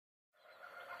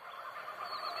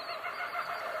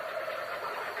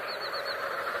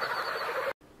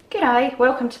G'day,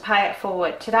 welcome to Pay It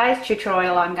Forward. Today's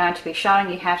tutorial I'm going to be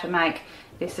showing you how to make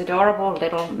this adorable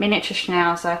little miniature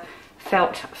Schnauzer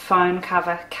felt phone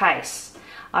cover case.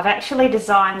 I've actually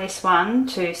designed this one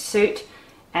to suit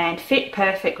and fit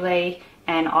perfectly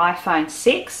an iPhone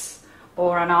 6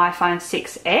 or an iPhone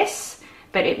 6S,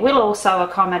 but it will also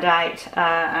accommodate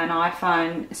an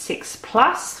iPhone 6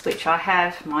 Plus, which I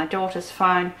have. My daughter's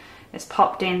phone is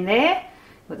popped in there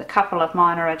with a couple of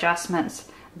minor adjustments.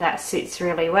 That sits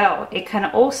really well. It can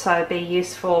also be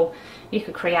useful, you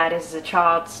could create it as a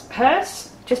child's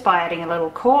purse just by adding a little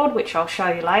cord, which I'll show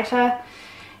you later.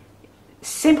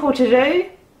 Simple to do,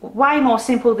 way more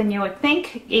simple than you would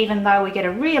think, even though we get a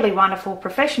really wonderful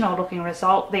professional looking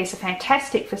result. These are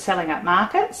fantastic for selling at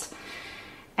markets,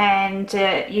 and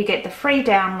you get the free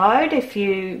download. If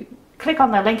you click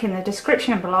on the link in the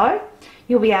description below,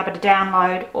 you'll be able to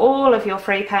download all of your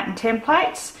free pattern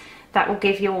templates. That will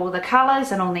give you all the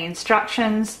colours and all the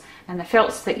instructions and the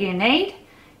felts that you need.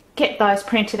 Get those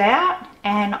printed out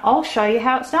and I'll show you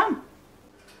how it's done.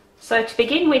 So to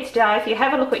begin with today, if you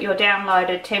have a look at your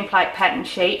downloaded template pattern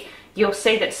sheet, you'll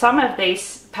see that some of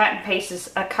these pattern pieces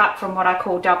are cut from what I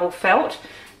call double felt.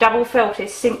 Double felt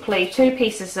is simply two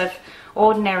pieces of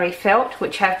ordinary felt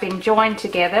which have been joined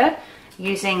together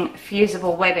using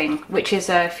fusible webbing, which is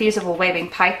a fusible webbing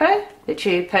paper that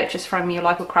you purchase from your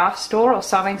local craft store or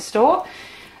sewing store.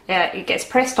 It gets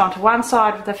pressed onto one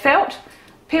side of the felt,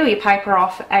 peel your paper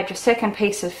off, add your second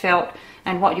piece of felt,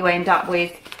 and what you end up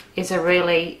with is a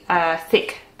really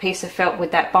thick piece of felt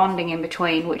with that bonding in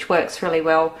between, which works really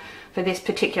well for this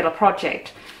particular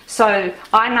project. So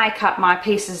I make up my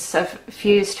pieces of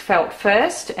fused felt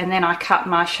first, and then I cut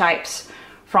my shapes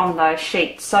from those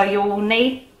sheets. So you'll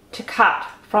need to cut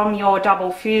from your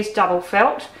fused double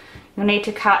felt, you'll need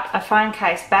to cut a phone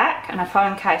case back and a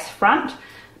phone case front.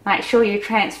 Make sure you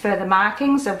transfer the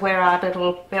markings of where our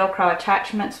little Velcro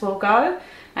attachments will go,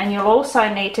 and you'll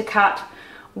also need to cut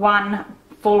one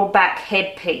full back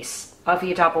head piece of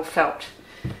your double felt.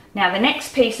 Now the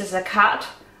next pieces are cut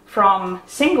from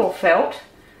single felt,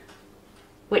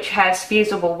 which has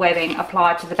fusible webbing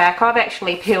applied to the back. I've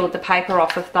actually peeled the paper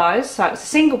off of those, so it's a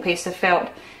single piece of felt,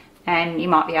 and you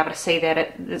might be able to see that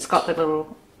it's got the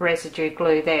little residue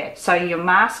glue there. So your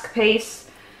mask piece,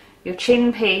 your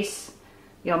chin piece,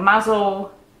 your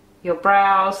muzzle, your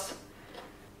brows,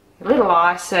 your little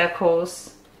eye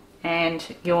circles,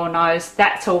 and your nose,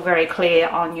 that's all very clear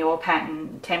on your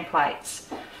pattern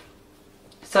templates.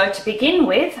 So to begin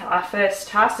with, our first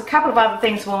task, a couple of other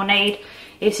things we'll need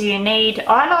is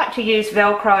I like to use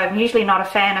Velcro. I'm usually not a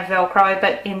fan of Velcro,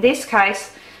 but in this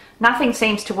case nothing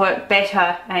seems to work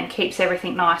better and keeps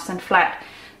everything nice and flat.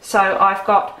 So I've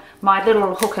got my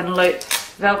little hook and loop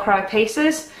Velcro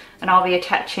pieces, and I'll be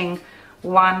attaching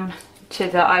one to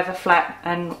the overflap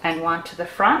and one to the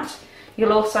front.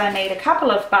 You'll also need a couple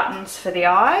of buttons for the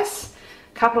eyes,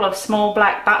 a couple of small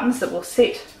black buttons that will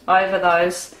sit over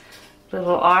those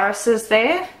little irises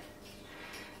there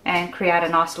and create a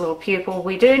nice little pupil.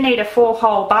 We do need a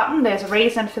 4-hole button. There's a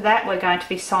reason for that. We're going to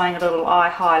be sewing a little eye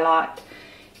highlight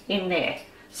in there.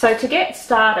 So to get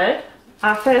started,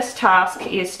 our first task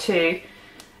is to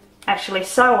actually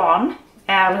sew on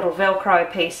our little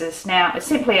Velcro pieces. Now it's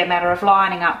simply a matter of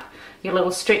lining up your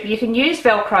little strip. You can use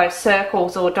Velcro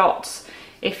circles or dots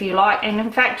if you like, and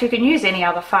in fact you can use any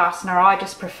other fastener. I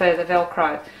just prefer the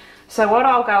Velcro. So what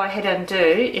I'll go ahead and do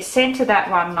is center that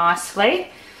one nicely,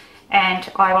 and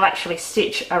I will actually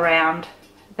stitch around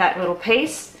that little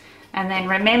piece. And then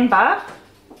remember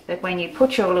that when you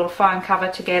put your little phone cover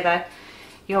together,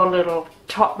 your little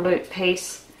top loop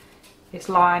piece is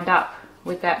lined up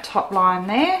with that top line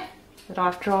there that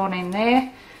I've drawn in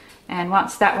there, and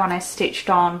once that one is stitched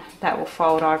on, that will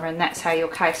fold over, and that's how your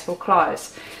case will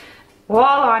close.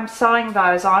 While I'm sewing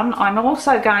those on, I'm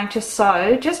also going to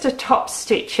sew just a top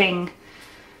stitching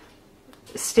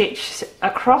stitch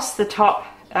across the top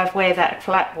of where that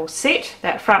flap will sit,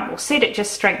 that front will sit. It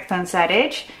just strengthens that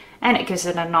edge and it gives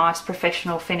it a nice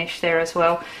professional finish there as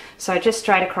well. So just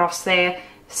straight across there.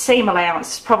 Seam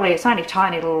allowance, it's only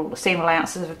tiny little seam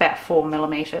allowances of about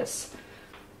 4mm.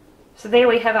 So there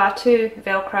we have our two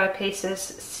Velcro pieces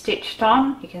stitched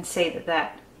on. You can see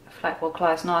that flap will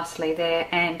close nicely there,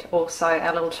 and also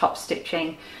our little top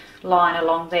stitching line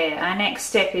along there. Our next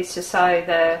step is to sew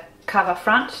the cover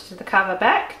front to the cover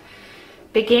back.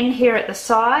 Begin here at the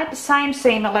side, same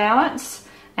seam allowance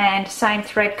and same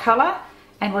thread colour,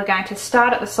 and we're going to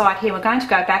start at the side here. We're going to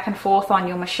go back and forth on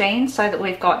your machine so that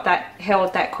we've got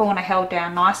that corner held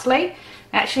down nicely.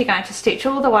 Actually going to stitch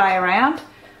all the way around,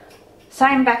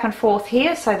 same back and forth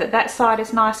here so that side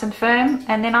is nice and firm,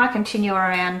 and then I continue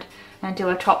around and do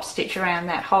a top stitch around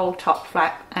that whole top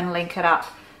flap and link it up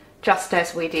just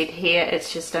as we did here.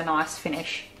 It's just a nice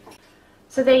finish.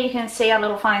 So there you can see our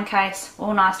little phone case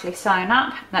all nicely sewn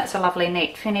up. That's a lovely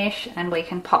neat finish, and we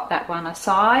can pop that one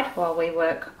aside while we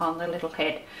work on the little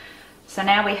head. So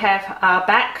now we have our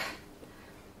back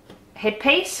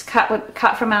headpiece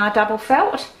cut from our double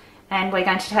felt, and we're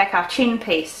going to take our chin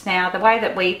piece. Now the way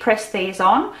that we press these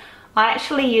on, I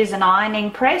actually use an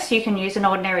ironing press. You can use an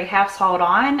ordinary household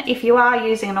iron. If you are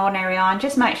using an ordinary iron,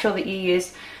 just make sure that you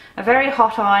use a very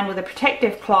hot iron with a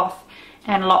protective cloth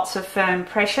and lots of firm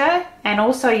pressure, and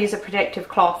also use a protective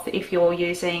cloth if you're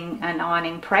using an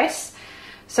ironing press.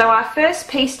 So our first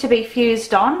piece to be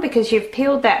fused on, because you've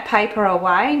peeled that paper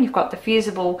away and you've got the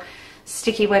fusible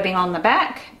sticky webbing on the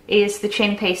back, is the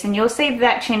chin piece, and you'll see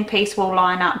that chin piece will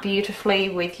line up beautifully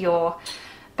with your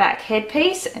back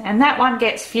headpiece, and that one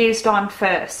gets fused on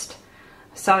first,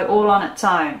 so all on its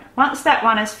own. Once that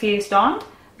one is fused on,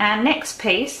 our next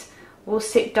piece will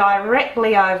sit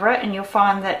directly over it, and you'll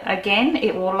find that again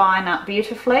it will line up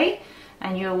beautifully,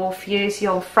 and you will fuse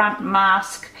your front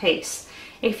mask piece.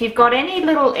 If you've got any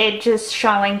little edges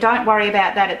showing, don't worry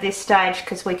about that at this stage,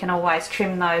 because we can always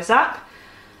trim those up.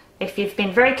 If you've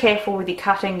been very careful with your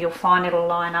cutting, you'll find it'll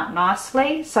line up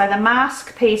nicely. So the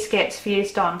mask piece gets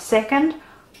fused on second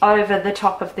over the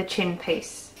top of the chin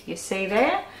piece, you see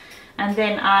there. And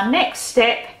then our next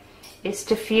step is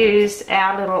to fuse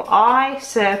our little eye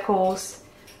circles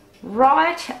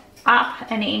right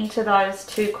up and into those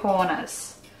two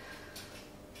corners.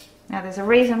 Now there's a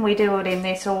reason we do it in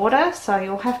this order, so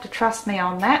you'll have to trust me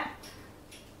on that.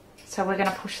 So we're going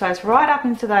to push those right up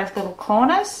into those little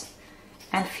corners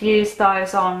and fuse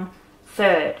those on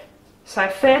third. So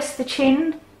first the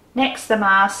chin, next the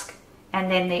mask,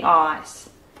 and then the eyes.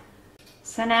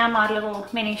 So now my little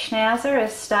mini Schnauzer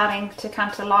is starting to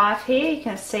come to life here. You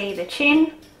can see the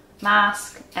chin,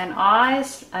 mask and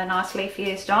eyes are nicely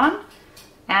fused on.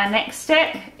 Our next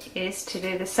step is to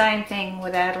do the same thing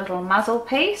with our little muzzle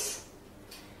piece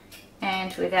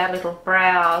and with our little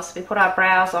brows. We put our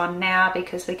brows on now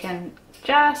because we can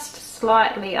just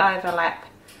slightly overlap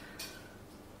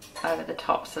over the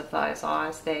tops of those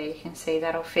eyes there. You can see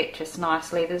that'll fit just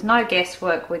nicely. There's no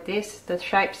guesswork with this. The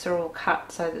shapes are all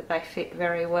cut so that they fit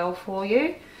very well for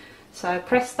you. So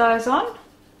press those on.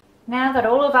 Now that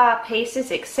all of our pieces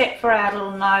except for our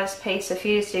little nose piece are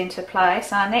fused into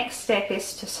place, our next step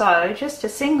is to sew just a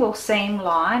single seam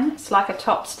line. It's like a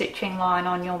top stitching line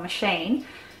on your machine.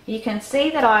 You can see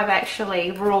that I've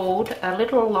actually ruled a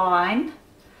little line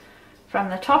from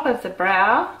the top of the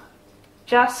brow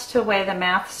just to where the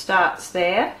mouth starts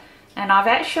there, and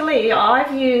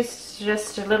I've used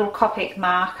just a little Copic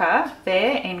marker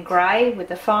there in grey with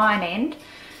the fine end,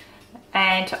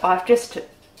 and I've just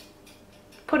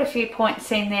put a few points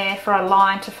in there for a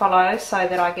line to follow so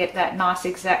that I get that nice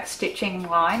exact stitching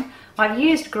line. I've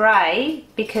used grey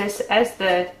because as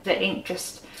the ink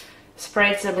just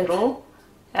spreads a little,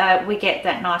 we get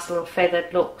that nice little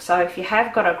feathered look. So if you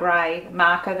have got a grey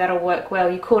marker, that'll work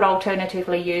well. You could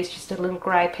alternatively use just a little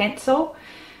grey pencil,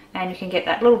 and you can get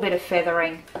that little bit of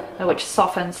feathering which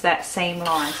softens that seam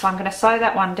line. So I'm going to sew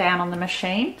that one down on the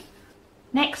machine.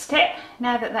 Next step,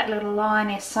 now that that little line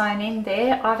is sewn in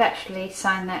there, I've actually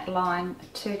sewn that line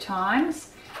 2 times,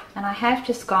 and I have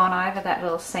just gone over that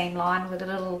little seam line with a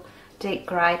little deep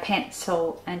grey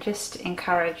pencil and just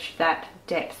encourage that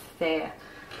depth there.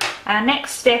 Our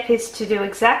next step is to do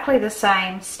exactly the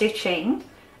same stitching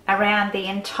around the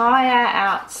entire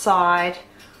outside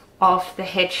of the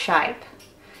head shape.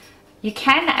 You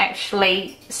can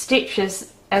actually stitch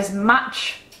as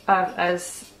much of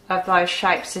those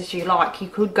shapes as you like. You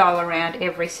could go around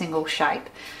every single shape.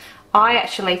 I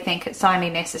actually think it's only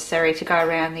necessary to go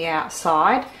around the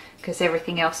outside because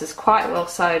everything else is quite well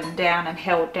sewn down and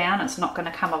held down. It's not going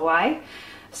to come away.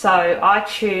 So I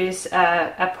choose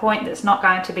a point that's not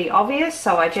going to be obvious,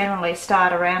 so I generally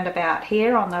start around about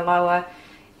here on the lower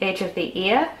edge of the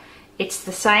ear. It's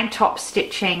the same top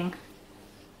stitching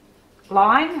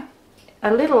line,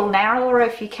 a little narrower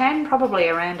if you can, probably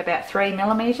around about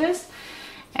 3mm,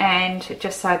 and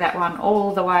just sew that one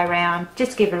all the way around.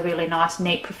 Just give a really nice,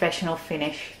 neat, professional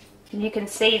finish. And you can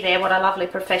see there what a lovely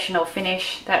professional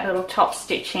finish that little top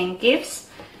stitching gives.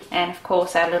 And of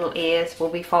course our little ears will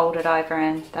be folded over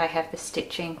and they have the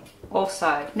stitching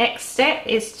also. Next step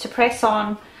is to press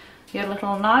on your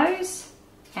little nose,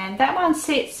 and that one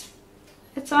sits,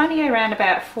 it's only around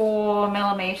about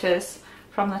 4mm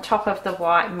from the top of the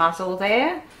white muzzle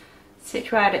there.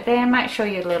 Situate it there, make sure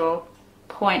your little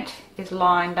point is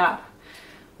lined up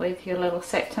with your little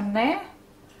septum there.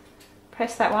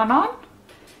 Press that one on.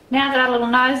 Now that our little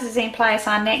nose is in place,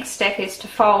 our next step is to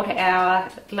fold our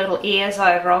little ears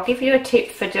over. I'll give you a tip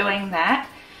for doing that.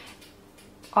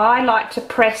 I like to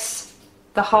press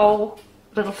the whole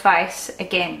little face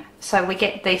again so we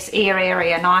get this ear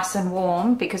area nice and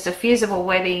warm, because the fusible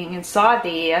webbing inside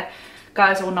the ear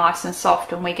goes all nice and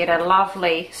soft and we get a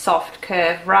lovely soft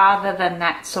curve rather than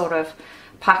that sort of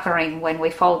puckering when we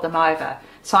fold them over.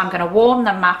 So I'm going to warm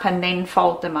them up and then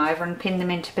fold them over and pin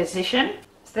them into position.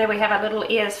 So there we have our little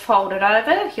ears folded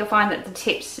over. You'll find that the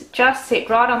tips just sit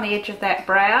right on the edge of that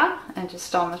brow and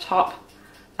just on the top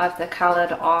of the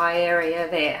coloured eye area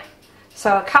there.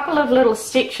 So a couple of little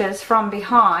stitches from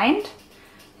behind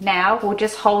now will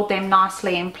just hold them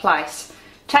nicely in place.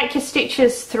 Take your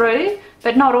stitches through,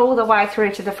 but not all the way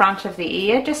through to the front of the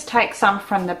ear. Just take some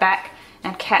from the back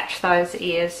and catch those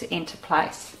ears into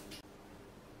place.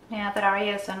 Now that our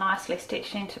ears are nicely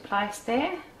stitched into place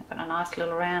there, we've got a nice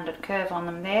little rounded curve on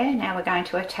them there. Now we're going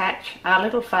to attach our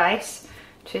little face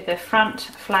to the front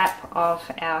flap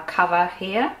of our cover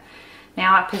here.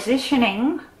 Now our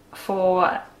positioning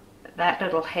for that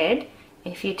little head,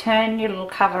 if you turn your little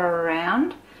cover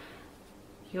around,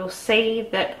 you'll see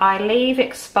that I leave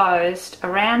exposed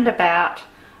around about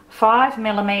 5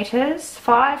 millimeters,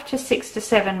 5 to 6 to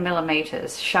 7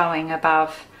 millimeters showing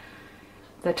above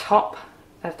the top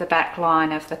of the back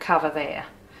line of the cover there.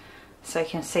 So you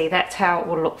can see that's how it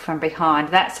will look from behind.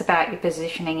 That's about your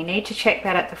positioning. You need to check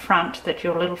that at the front, that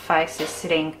your little face is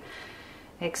sitting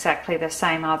exactly the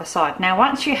same either side. Now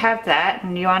once you have that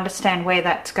and you understand where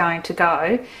that's going to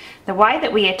go, the way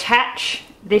that we attach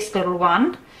this little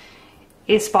one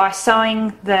is by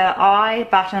sewing the eye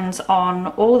buttons on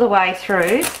all the way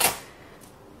through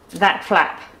that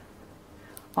flap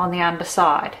on the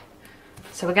underside.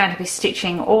 So we're going to be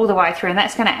stitching all the way through, and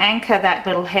that's going to anchor that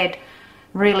little head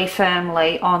really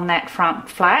firmly on that front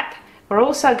flap. We're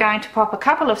also going to pop a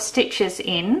couple of stitches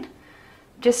in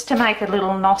just to make a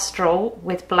little nostril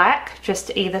with black just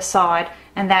either side,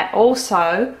 and that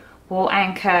also will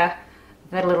anchor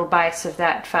the little base of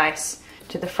that face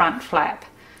to the front flap.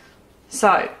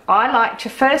 So I like to,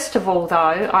 first of all though,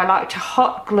 I like to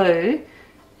hot glue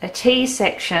a T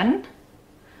section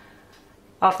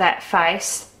of that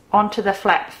face onto the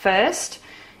flap first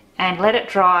and let it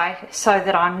dry so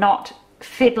that I'm not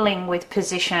fiddling with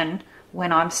position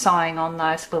when I'm sewing on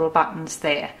those little buttons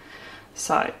there.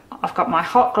 So I've got my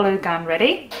hot glue gun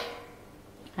ready,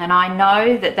 and I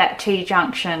know that that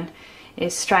T-junction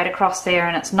is straight across there,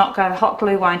 and it's not going, hot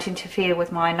glue won't interfere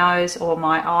with my nose or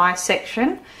my eye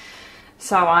section.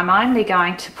 So I'm only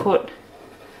going to put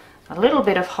a little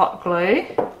bit of hot glue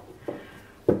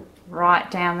right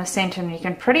down the centre, and you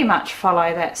can pretty much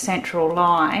follow that central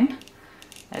line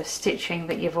of stitching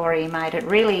that you've already made. It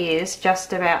really is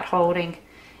just about holding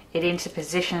it into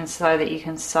position so that you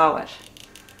can sew it.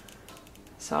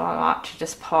 So I like to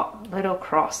just pop a little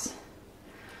cross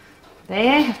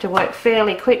there. You have to work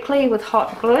fairly quickly with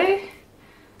hot glue,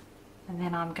 and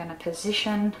then I'm going to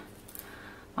position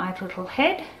my little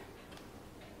head.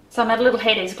 So my little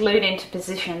head is glued into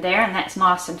position there, and that's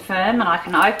nice and firm, and I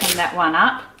can open that one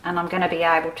up and I'm going to be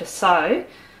able to sew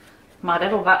my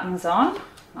little buttons on,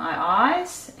 my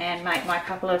eyes, and make my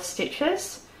couple of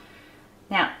stitches.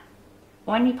 Now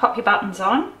when you pop your buttons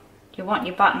on, you want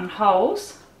your button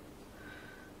holes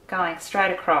going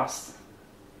straight across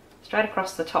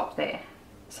the top there,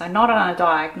 so not on a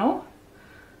diagonal.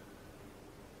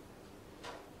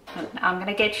 And I'm going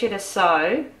to get you to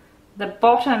sew the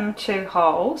bottom 2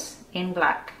 holes in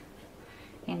black,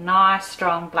 in nice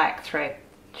strong black thread,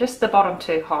 just the bottom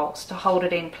 2 holes to hold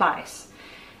it in place.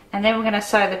 And then we're going to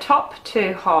sew the top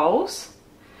 2 holes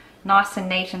nice and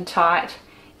neat and tight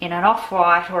in an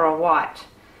off-white or a white.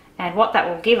 And what that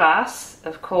will give us,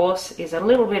 of course, is a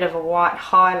little bit of a white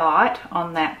highlight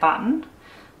on that button.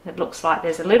 It looks like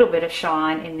there's a little bit of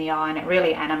shine in the eye, and it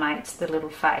really animates the little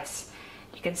face.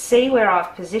 You can see where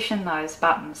I've positioned those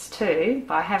buttons too.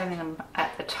 By having them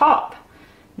at the top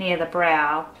near the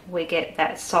brow, we get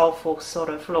that soulful sort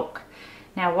of look.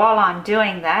 Now while I'm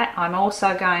doing that, I'm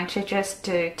also going to just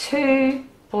do 2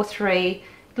 or 3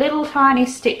 little tiny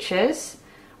stitches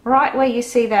right where you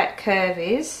see that curve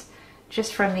is,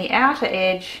 just from the outer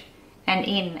edge and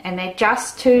in, and they're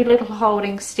just 2 little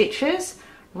holding stitches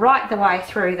right the way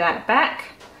through that back,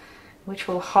 which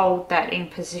will hold that in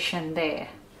position there.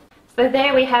 So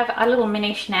there we have a little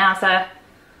mini Schnauzer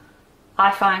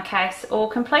iPhone case all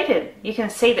completed. You can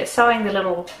see that sewing the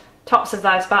little tops of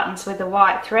those buttons with the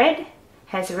white thread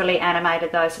has really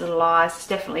animated those little eyes. It's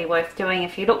definitely worth doing.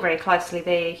 If you look very closely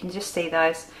there, you can just see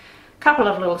those couple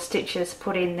of little stitches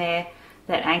put in there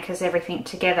that anchors everything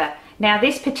together. Now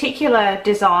this particular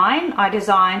design I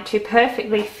designed to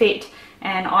perfectly fit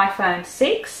an iPhone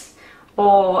 6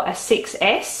 or a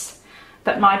 6S,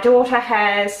 but my daughter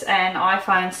has an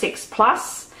iPhone 6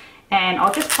 Plus, and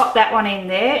I'll just pop that one in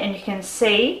there and you can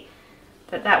see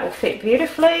that that will fit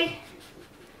beautifully.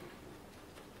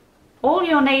 All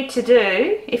you'll need to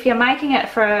do if you're making it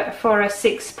for a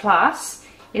 6 Plus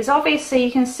is, obviously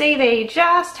you can see there, you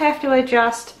just have to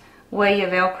adjust where your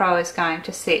Velcro is going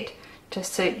to sit to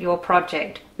suit your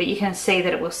project, but you can see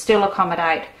that it will still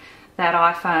accommodate that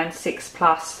iPhone 6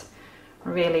 Plus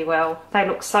really well. They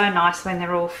look so nice when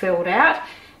they're all filled out.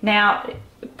 Now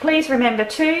please remember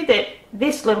too that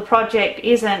this little project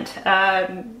isn't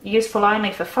useful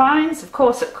only for phones. Of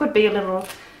course it could be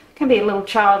can be a little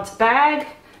child's bag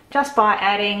just by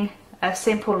adding a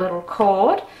simple little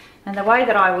cord. And the way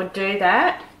that I would do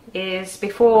that is,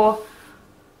 before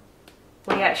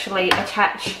we actually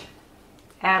attach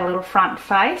our little front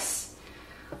face,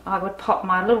 I would pop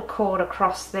my little cord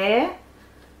across there,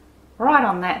 right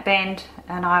on that bend,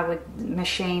 and I would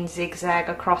machine zigzag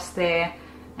across there,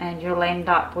 and you'll end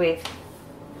up with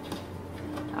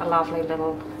a lovely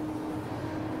little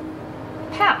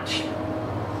pouch.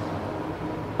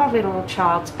 Lovely little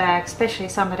child's bag, especially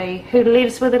somebody who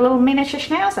lives with a little miniature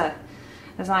Schnauzer,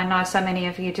 as I know so many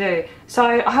of you do. So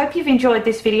I hope you've enjoyed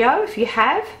this video. If you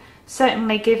have,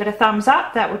 certainly give it a thumbs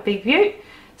up, that would be beaut.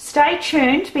 Stay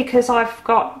tuned because I've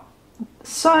got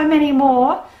so many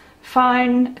more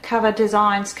phone cover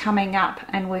designs coming up,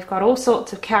 and we've got all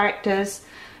sorts of characters,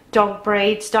 dog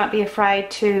breeds. Don't be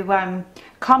afraid to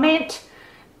comment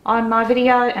on my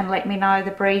video and let me know the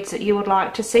breeds that you would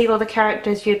like to see or the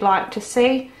characters you'd like to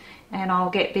see, and I'll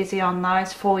get busy on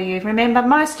those for you. Remember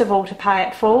most of all to pay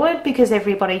it forward, because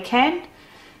everybody can.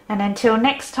 And until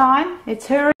next time, it's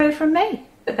hooroo from me.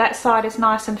 That side is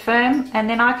nice and firm, and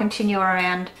then I continue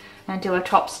around and do a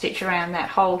top stitch around that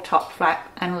whole top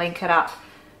flap and link it up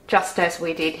just as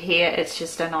we did here. It's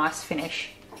just a nice finish.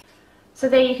 So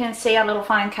there you can see our little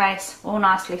phone case all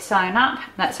nicely sewn up.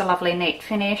 That's a lovely neat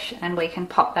finish, and we can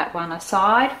pop that one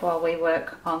aside while we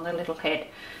work on the little head.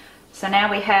 So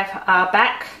now we have our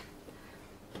back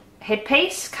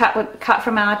headpiece cut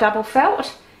from our double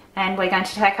felt, and we're going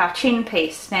to take our chin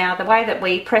piece. Now the way that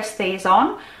we press these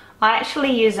on, I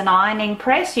actually use an ironing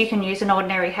press. You can use an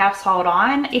ordinary household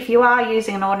iron. If you are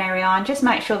using an ordinary iron, just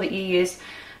make sure that you use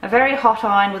a very hot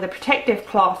iron with a protective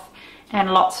cloth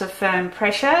and lots of firm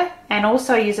pressure, and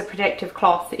also use a protective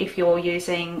cloth if you're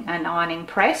using an ironing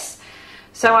press.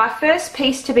 So our first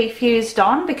piece to be fused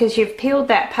on, because you've peeled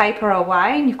that paper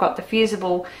away and you've got the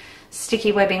fusible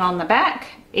sticky webbing on the back,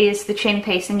 is the chin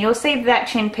piece, and you'll see that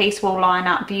chin piece will line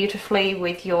up beautifully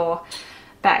with your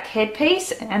back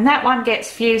headpiece, and that one gets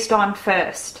fused on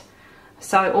first,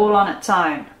 so all on its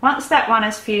own. Once that one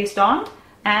is fused on,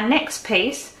 our next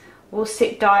piece will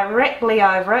sit directly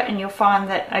over it, and you'll find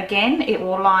that again it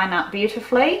will line up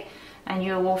beautifully, and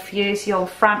you will fuse your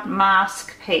front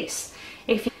mask piece.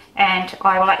 And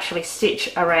I will actually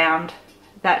stitch around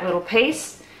that little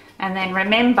piece, and then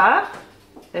remember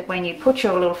that when you put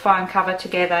your little phone cover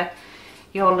together,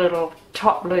 your little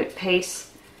top loop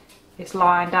piece is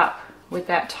lined up with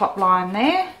that top line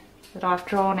there that I've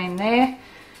drawn in there,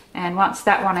 and once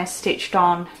that one is stitched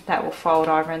on, that will fold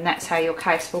over, and that's how your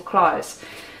case will close.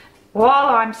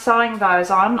 While I'm sewing those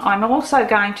on, I'm also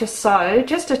going to sew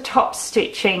just a top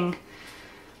stitching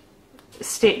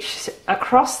stitch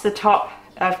across the top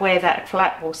of where that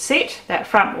flap will sit, that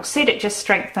front will sit. It just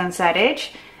strengthens that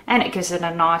edge, and it gives it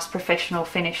a nice professional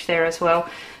finish there as well.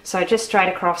 So just straight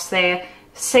across there.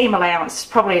 Seam allowance,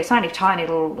 probably it's only tiny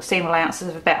little seam allowances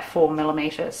of about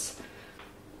 4mm.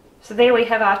 So there we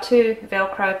have our two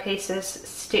Velcro pieces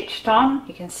stitched on.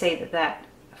 You can see that that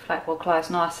flap will close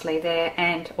nicely there,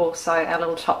 and also our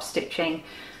little top stitching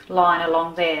line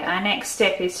along there. Our next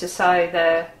step is to sew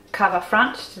the cover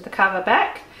front to the cover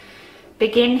back.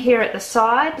 Begin here at the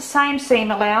side, same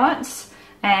seam allowance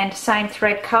and same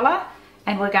thread colour,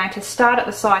 and we're going to start at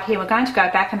the side here. We're going to go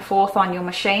back and forth on your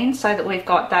machine so that we've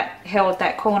got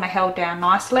that corner held down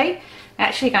nicely.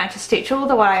 Actually going to stitch all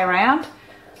the way around,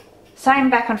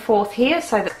 same back and forth here,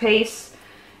 so the piece,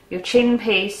 your chin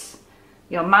piece,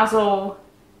 your muzzle,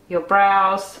 your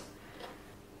brows,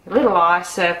 your little eye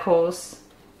circles,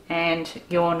 and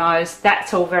your nose,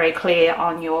 that's all very clear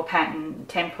on your pattern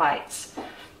templates.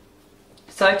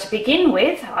 So to begin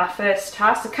with, our first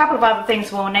task, a couple of other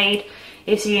things we'll need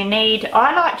is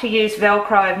I like to use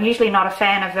Velcro. I'm usually not a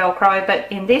fan of Velcro,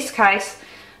 but in this case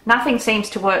nothing seems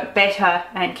to work better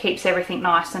and keeps everything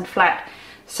nice and flat.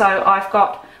 So I've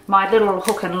got my little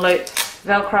hook and loop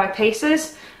Velcro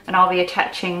pieces, and I'll be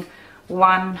attaching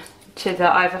one to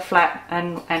the overflap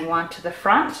and one to the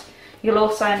front. You'll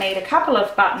also need a couple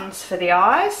of buttons for the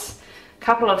eyes, a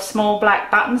couple of small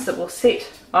black buttons that will sit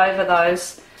over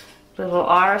those little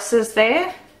irises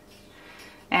there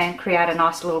and create a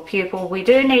nice little pupil. We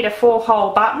do need a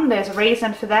 4-hole button. There's a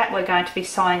reason for that. We're going to be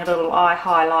sewing a little eye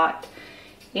highlight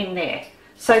in there.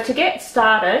 So to get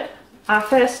started, our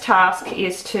first task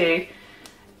is to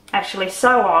actually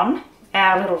sew on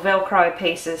our little Velcro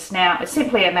pieces. Now it's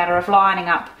simply a matter of lining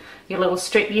up your little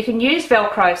strip. You can use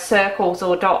Velcro circles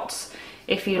or dots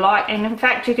if you like, and in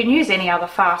fact you can use any other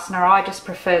fastener. I just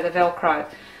prefer the Velcro.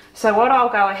 So what I'll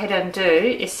go ahead and do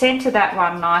is centre that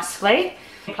one nicely.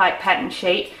 Template pattern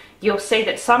sheet, you'll see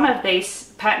that some of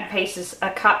these pattern pieces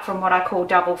are cut from what I call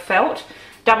double felt.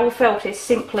 Double felt is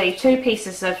simply 2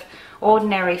 pieces of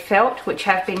ordinary felt which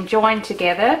have been joined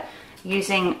together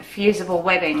using fusible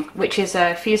webbing, which is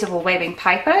a fusible webbing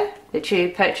paper that you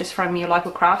purchase from your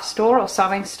local craft store or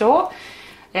sewing store.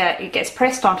 It gets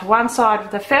pressed onto one side of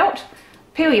the felt,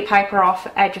 peel your paper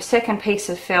off, add your second piece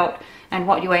of felt, and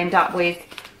what you end up with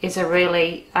is a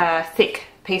really thick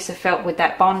piece of felt with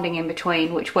that bonding in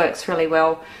between, which works really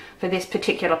well for this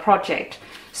particular project.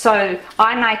 So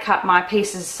I may cut my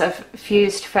pieces of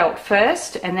fused felt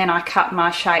first, and then I cut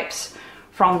my shapes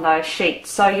from those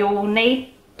sheets. So you'll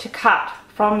need to cut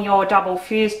from your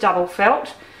fused double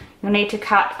felt. You'll need to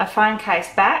cut a phone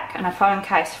case back and a phone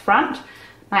case front.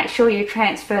 Make sure you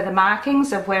transfer the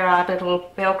markings of where our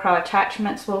little Velcro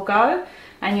attachments will go,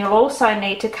 and you'll also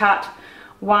need to cut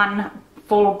one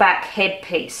full back head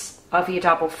piece of your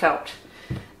double felt.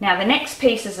 Now the next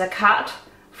pieces are cut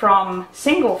from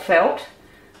single felt,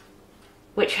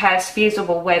 which has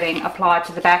fusible webbing applied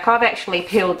to the back. I've actually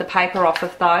peeled the paper off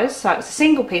of those, so it's a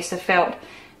single piece of felt,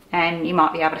 and you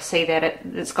might be able to see that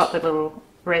it's got the little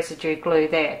residue glue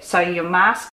there. So your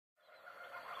mask.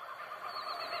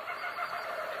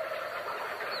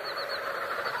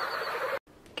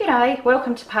 G'day,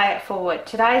 welcome to Pay It Forward.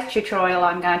 Today's tutorial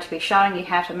I'm going to be showing you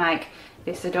how to make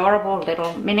this adorable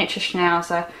little miniature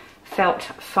Schnauzer felt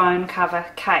phone cover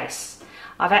case.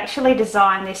 I've actually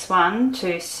designed this one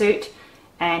to suit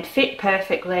and fit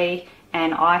perfectly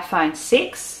an iPhone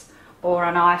 6 or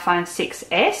an iPhone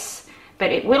 6S,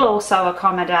 but it will also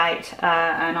accommodate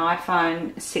an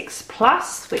iPhone 6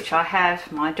 Plus, which I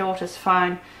have. My daughter's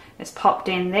phone is popped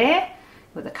in there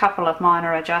with a couple of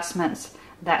minor adjustments.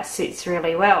 That sits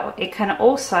really well. It can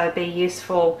also be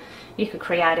useful, you could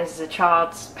create it as a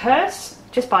child's purse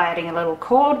just by adding a little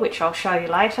cord, which I'll show you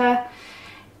later.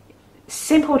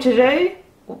 Simple to do,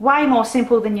 way more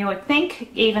simple than you would think,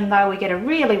 even though we get a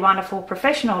really wonderful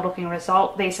professional looking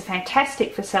result. These are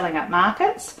fantastic for selling at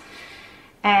markets,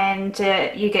 and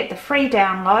you get the free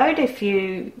download. If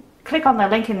you click on the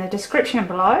link in the description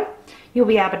below, you'll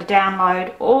be able to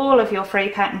download all of your free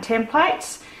pattern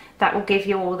templates. That will give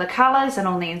you all the colours and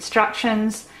all the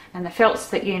instructions and the felts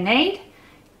that you need.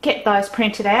 Get those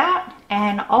printed out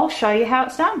and I'll show you how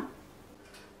it's done.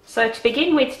 So to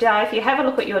begin with today, if you have a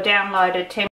look at your downloaded template,